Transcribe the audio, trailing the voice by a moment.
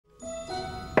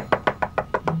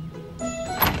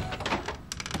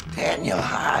and you're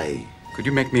high. Could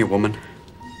you make me a woman?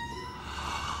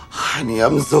 Honey,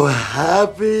 I'm so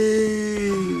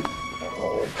happy.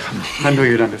 Oh, come here. I knew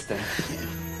you'd understand.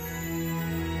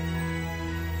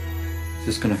 Is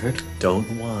this gonna hurt? Don't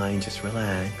whine, just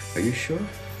relax. Are you sure?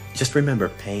 Just remember,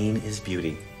 pain is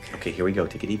beauty. Okay, here we go.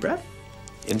 Take a deep breath.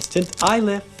 Instant eye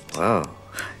lift. Wow.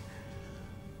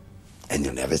 And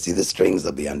you'll never see the strings.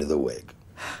 They'll be under the wig.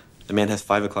 The man has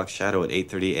 5 o'clock shadow at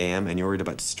 8:30 a.m. and you're worried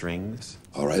about strings?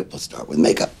 All right, we'll start with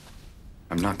makeup.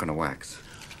 I'm not gonna wax.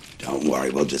 Don't worry,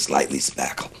 we'll just lightly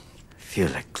spackle. I feel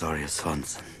like Gloria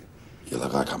Swanson. You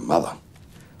look like her mother.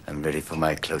 I'm ready for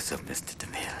my close-up, Mr.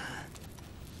 DeMille.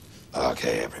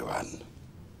 Okay, everyone.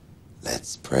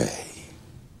 Let's pray.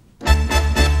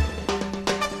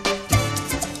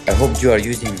 I hope you are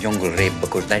using jungle rape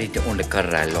because that is the only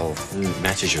color I love.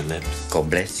 Matches your lips. God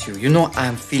bless you. You know,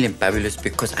 I'm feeling fabulous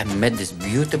because I met this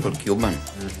beautiful Cuban.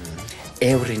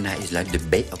 Every night is like the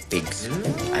Bay of Pigs.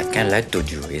 I can't lie to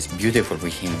you. It's beautiful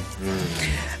with him.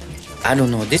 I don't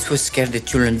know. This will scare the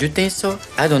children. Do you think so?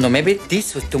 I don't know. Maybe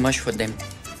this was too much for them.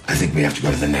 I think we have to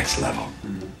go to the next level.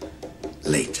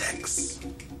 Latex.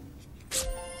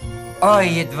 Oh,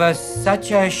 it was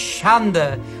such a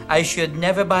shanda. I should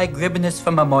never buy Gribbinus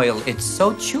from a moil. It's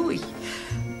so chewy.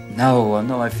 No,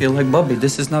 I feel like Bobby.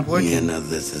 This is not working. Yeah, no,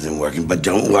 this isn't working. But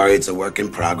don't worry, it's a work in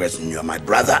progress, and you're my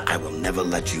brother. I will never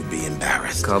let you be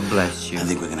embarrassed. God bless you. I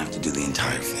think we're gonna have to do the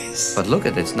entire face. But look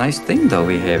at this nice thing, though,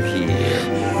 we have here.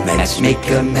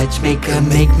 Matchmaker, matchmaker,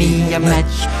 make me a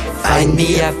match. Find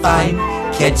me a find,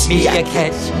 catch me a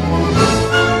catch.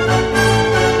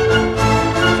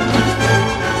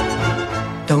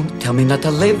 Don't tell me not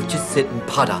to live, just sit and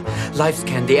putter. Life's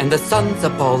candy and the sun's a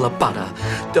ball of butter.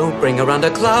 Don't bring around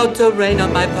a cloud to rain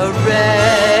on my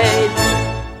parade.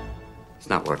 It's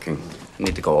not working. I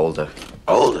need to go older.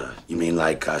 Older? You mean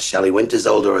like Shelley Winters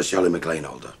older or Shirley MacLaine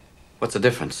older? What's the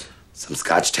difference? Some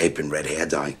Scotch tape and red hair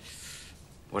dye.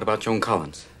 What about Joan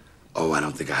Collins? Oh, I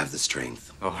don't think I have the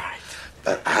strength. All right.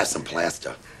 But I have some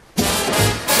plaster.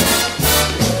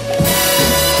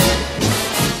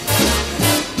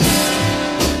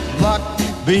 Luck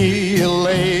be a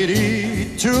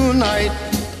lady tonight.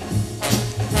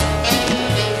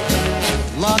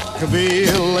 Luck be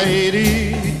a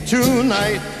lady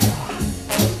tonight.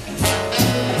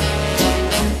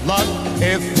 Luck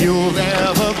if you've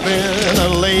ever been a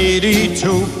lady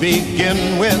to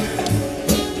begin with.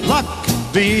 Luck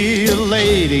be a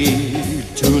lady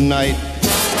tonight.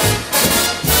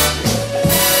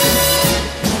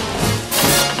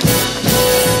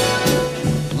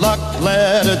 Luck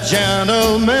let a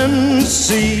gentleman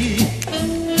see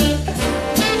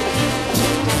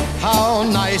how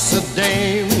nice a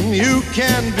dame you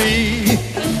can be.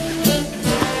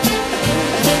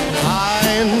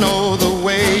 I know the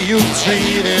way you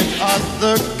treated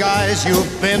other guys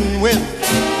you've been with.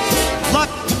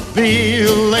 Luck be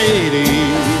a lady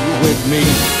with me.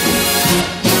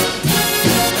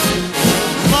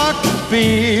 Luck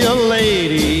be a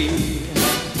lady.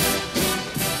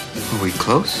 Are we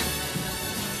close?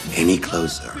 Any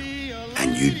closer,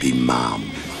 and you'd be mom.